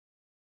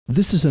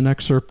This is an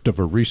excerpt of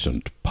a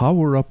recent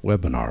Power Up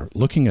webinar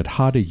looking at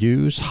how to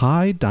use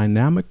high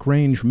dynamic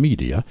range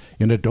media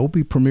in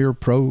Adobe Premiere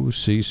Pro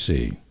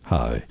CC.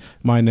 Hi,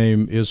 my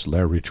name is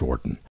Larry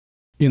Jordan.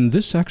 In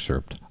this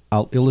excerpt,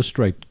 I'll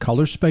illustrate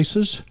color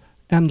spaces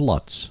and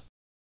LUTs.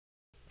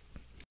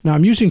 Now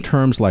I'm using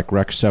terms like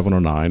Rec.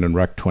 709 and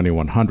Rec.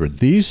 2100.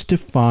 These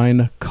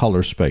define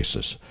color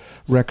spaces.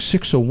 Rec.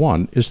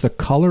 601 is the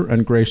color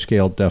and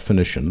grayscale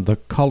definition, the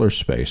color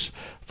space,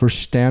 for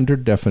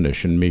standard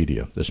definition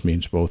media. This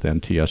means both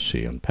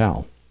NTSC and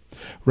PAL.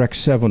 Rec.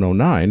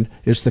 709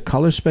 is the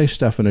color space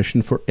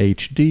definition for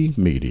HD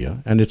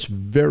media, and it's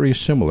very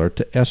similar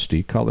to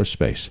SD color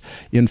space.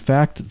 In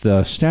fact,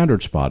 the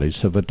standards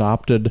bodies have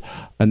adopted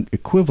an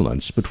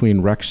equivalence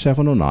between Rec.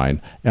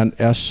 709 and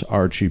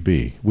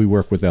sRGB. We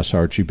work with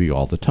sRGB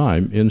all the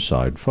time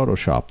inside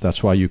Photoshop.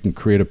 That's why you can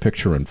create a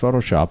picture in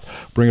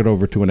Photoshop, bring it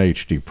over to an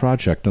HD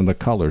project, and the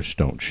colors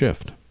don't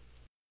shift.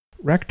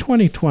 Rec.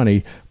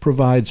 2020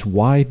 provides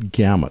wide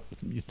gamut.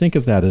 You think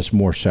of that as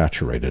more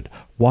saturated.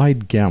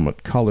 Wide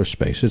gamut color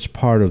space. It's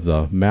part of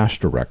the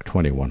master Rec.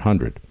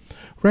 2100.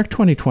 Rec.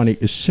 2020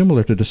 is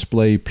similar to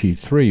Display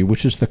P3,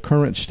 which is the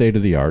current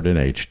state-of-the-art in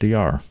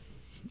HDR.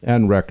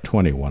 And Rec.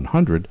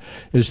 2100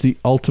 is the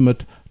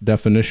ultimate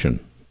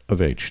definition of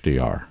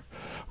HDR.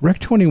 Rec.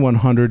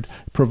 2100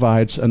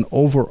 provides an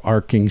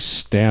overarching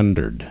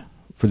standard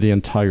for the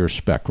entire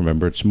spec.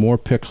 Remember, it's more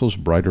pixels,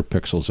 brighter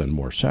pixels, and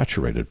more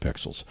saturated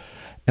pixels.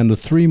 And the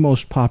three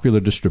most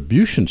popular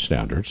distribution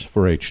standards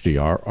for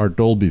HDR are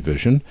Dolby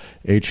Vision,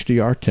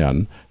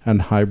 HDR10,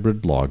 and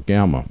Hybrid Log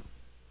Gamma.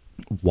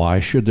 Why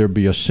should there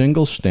be a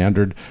single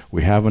standard?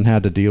 We haven't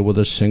had to deal with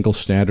a single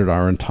standard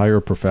our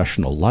entire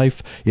professional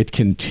life. It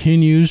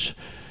continues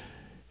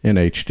in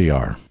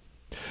HDR.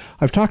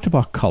 I've talked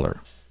about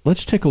color.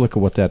 Let's take a look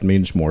at what that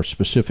means more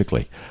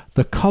specifically.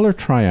 The color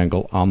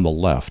triangle on the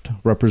left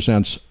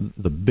represents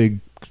the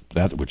big,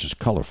 that which is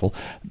colorful.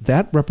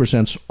 That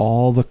represents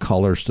all the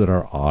colors that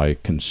our eye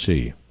can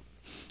see.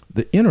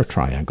 The inner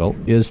triangle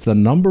is the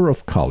number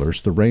of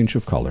colors, the range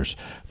of colors,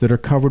 that are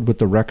covered with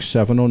the Rec.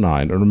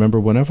 709. And remember,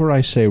 whenever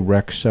I say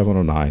Rec.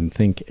 709,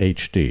 think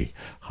HD,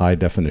 high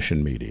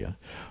definition media.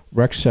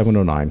 Rec.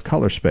 709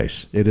 color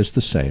space. It is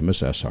the same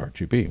as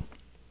sRGB.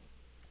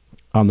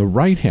 On the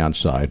right-hand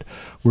side,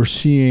 we're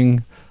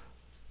seeing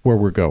where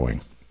we're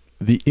going.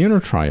 The inner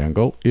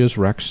triangle is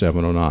Rec.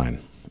 709.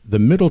 The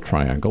middle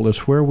triangle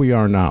is where we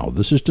are now.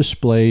 This is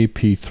Display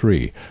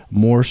P3,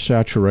 more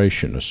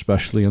saturation,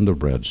 especially in the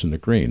reds and the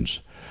greens.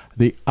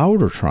 The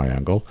outer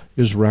triangle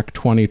is Rec.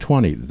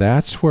 2020.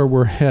 That's where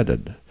we're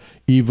headed.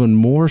 Even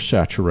more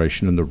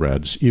saturation in the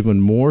reds,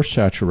 even more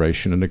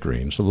saturation in the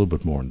greens, a little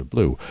bit more in the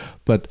blue.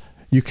 But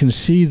you can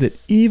see that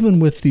even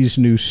with these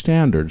new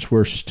standards,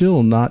 we're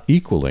still not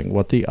equaling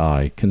what the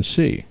eye can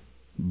see.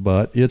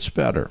 But it's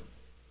better.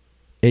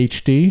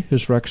 HD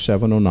is Rec.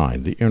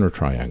 709, the inner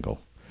triangle.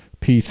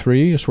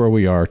 P3 is where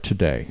we are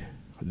today.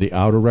 The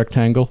outer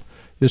rectangle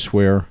is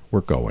where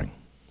we're going.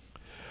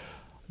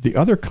 The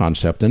other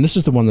concept, and this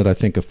is the one that I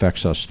think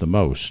affects us the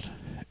most,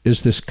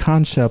 is this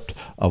concept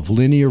of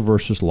linear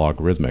versus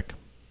logarithmic.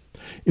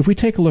 If we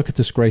take a look at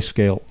this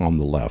grayscale on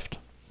the left,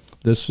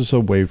 this is a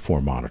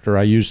waveform monitor.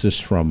 I use this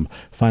from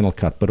Final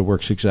Cut, but it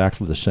works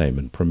exactly the same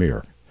in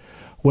Premiere.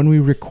 When we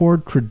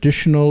record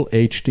traditional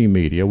HD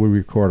media, we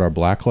record our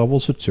black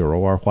levels at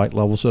 0, our white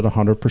levels at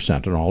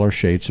 100%, and all our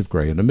shades of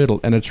gray in the middle.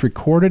 And it's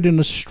recorded in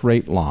a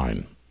straight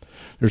line.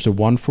 There's a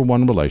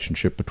one-for-one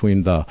relationship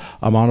between the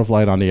amount of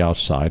light on the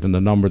outside and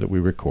the number that we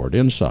record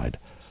inside.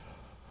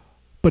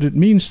 But it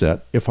means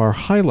that if our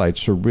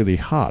highlights are really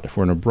hot, if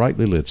we're in a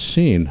brightly lit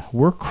scene,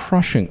 we're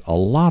crushing a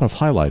lot of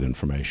highlight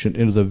information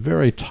into the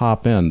very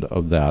top end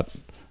of that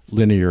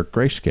linear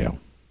grayscale.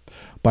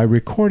 By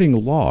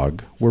recording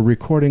log, we're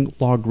recording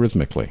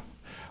logarithmically.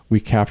 We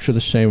capture the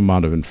same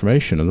amount of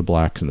information in the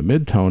blacks and the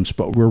midtones,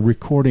 but we're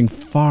recording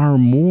far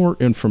more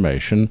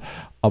information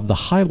of the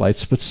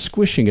highlights, but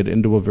squishing it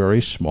into a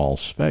very small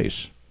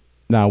space.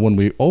 Now, when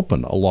we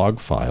open a log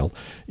file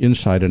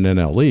inside an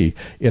NLE,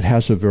 it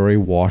has a very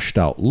washed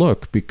out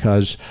look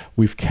because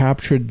we've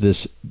captured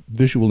this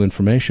visual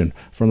information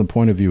from the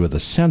point of view of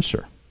the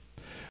sensor.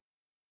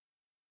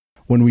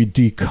 When we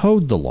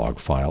decode the log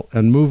file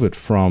and move it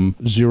from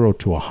 0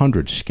 to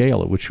 100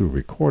 scale at which we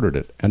recorded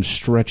it and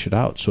stretch it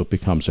out so it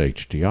becomes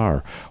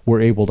HDR, we're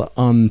able to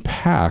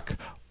unpack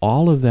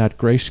all of that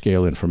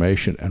grayscale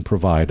information and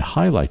provide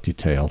highlight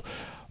detail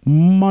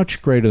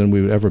much greater than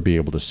we would ever be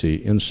able to see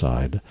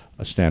inside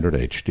a standard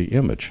HD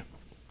image.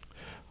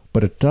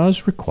 But it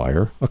does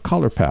require a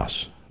color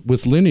pass.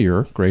 With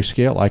linear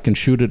grayscale, I can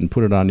shoot it and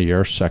put it on the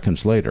air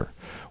seconds later.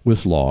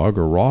 With log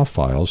or raw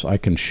files, I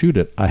can shoot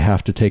it. I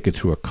have to take it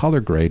through a color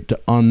grade to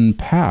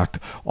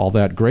unpack all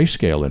that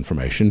grayscale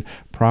information,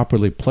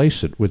 properly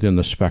place it within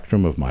the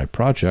spectrum of my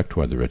project,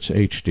 whether it's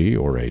HD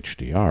or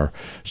HDR,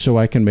 so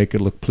I can make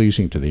it look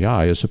pleasing to the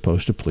eye as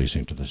opposed to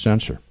pleasing to the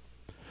sensor.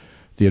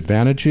 The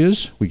advantage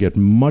is we get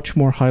much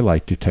more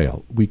highlight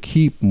detail. We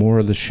keep more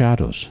of the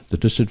shadows. The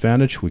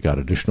disadvantage, we got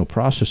additional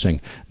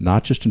processing,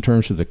 not just in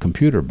terms of the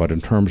computer, but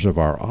in terms of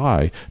our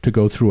eye to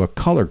go through a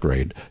color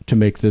grade to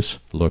make this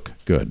look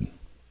good.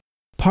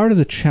 Part of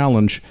the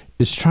challenge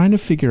is trying to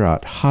figure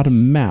out how to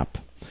map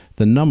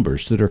the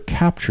numbers that are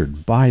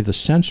captured by the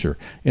sensor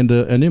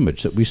into an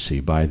image that we see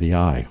by the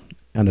eye.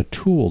 And a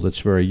tool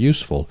that's very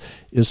useful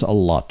is a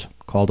LUT,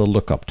 called a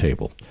lookup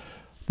table.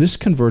 This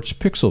converts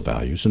pixel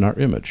values in our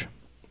image.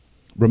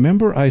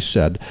 Remember I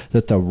said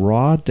that the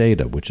raw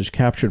data which is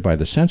captured by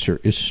the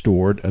sensor is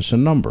stored as a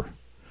number.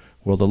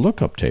 Well, the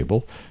lookup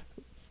table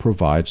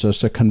provides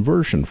us a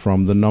conversion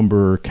from the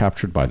number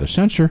captured by the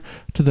sensor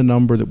to the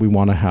number that we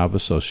want to have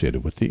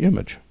associated with the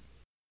image.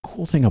 The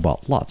cool thing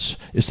about LUTs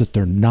is that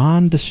they're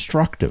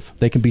non-destructive.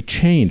 They can be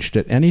changed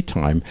at any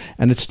time,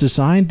 and it's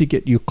designed to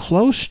get you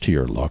close to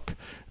your look,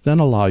 then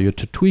allow you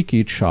to tweak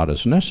each shot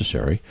as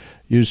necessary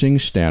using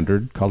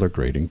standard color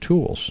grading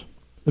tools.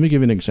 Let me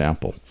give you an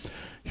example.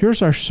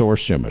 Here's our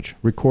source image,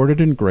 recorded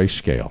in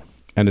grayscale,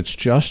 and it's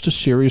just a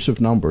series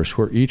of numbers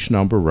where each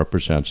number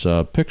represents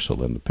a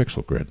pixel in the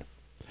pixel grid.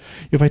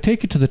 If I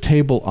take it to the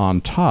table on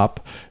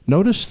top,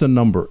 notice the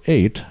number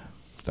 8,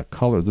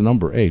 the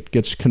number 8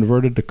 gets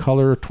converted to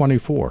color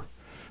 24.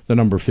 The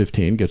number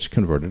 15 gets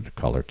converted to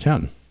color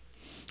 10.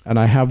 And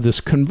I have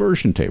this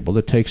conversion table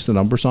that takes the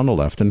numbers on the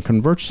left and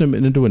converts them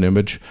into an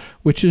image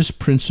which is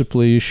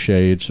principally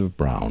shades of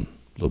brown,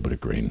 a little bit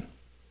of green.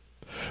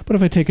 But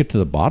if I take it to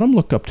the bottom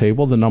lookup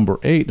table, the number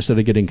 8, instead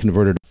of getting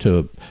converted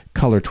to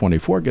color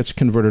 24, gets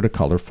converted to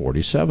color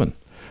 47.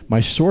 My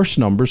source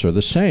numbers are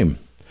the same,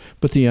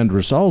 but the end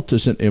result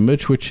is an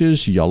image which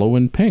is yellow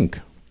and pink.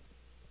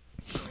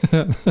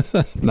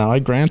 Now, I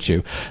grant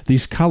you,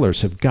 these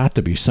colors have got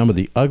to be some of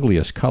the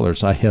ugliest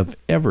colors I have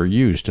ever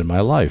used in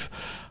my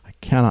life. I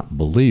cannot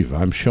believe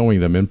I'm showing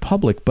them in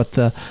public, but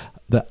the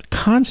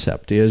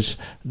concept is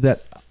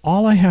that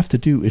all I have to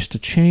do is to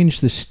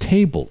change this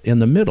table in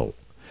the middle,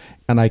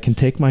 and I can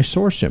take my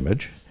source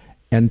image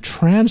and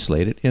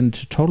translate it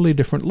into totally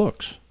different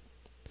looks.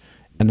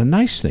 And the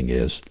nice thing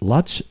is,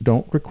 LUTs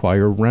don't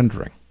require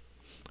rendering.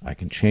 I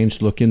can change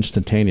the look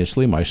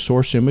instantaneously. My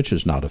source image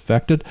is not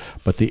affected,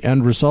 but the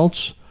end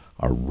results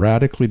are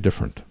radically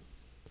different.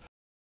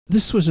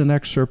 This was an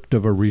excerpt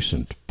of a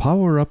recent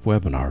Power Up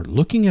webinar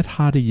looking at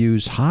how to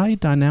use high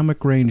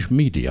dynamic range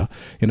media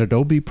in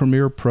Adobe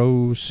Premiere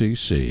Pro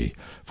CC.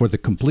 For the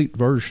complete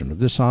version of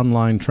this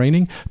online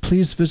training,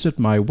 please visit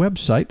my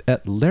website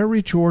at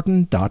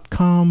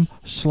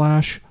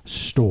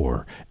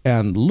larryjordan.com/store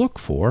and look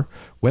for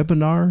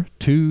Webinar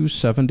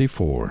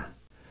 274.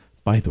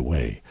 By the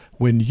way,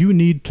 when you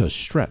need to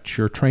stretch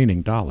your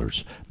training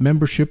dollars,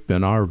 membership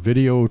in our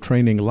video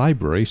training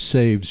library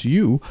saves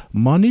you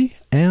money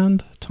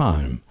and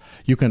time.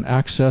 You can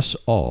access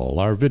all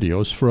our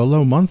videos for a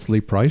low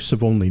monthly price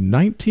of only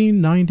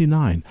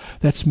 $19.99.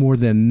 That's more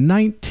than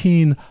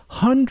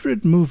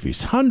 1,900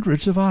 movies,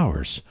 hundreds of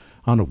hours,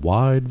 on a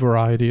wide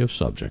variety of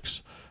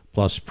subjects.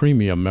 Plus,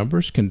 premium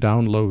members can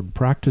download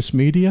practice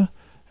media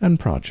and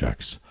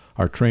projects.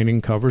 Our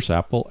training covers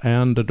Apple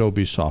and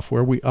Adobe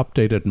software. We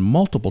update it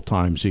multiple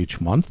times each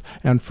month.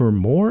 And for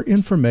more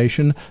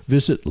information,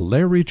 visit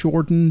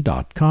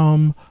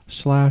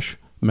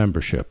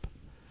larryjordan.com/membership.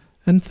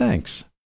 And thanks.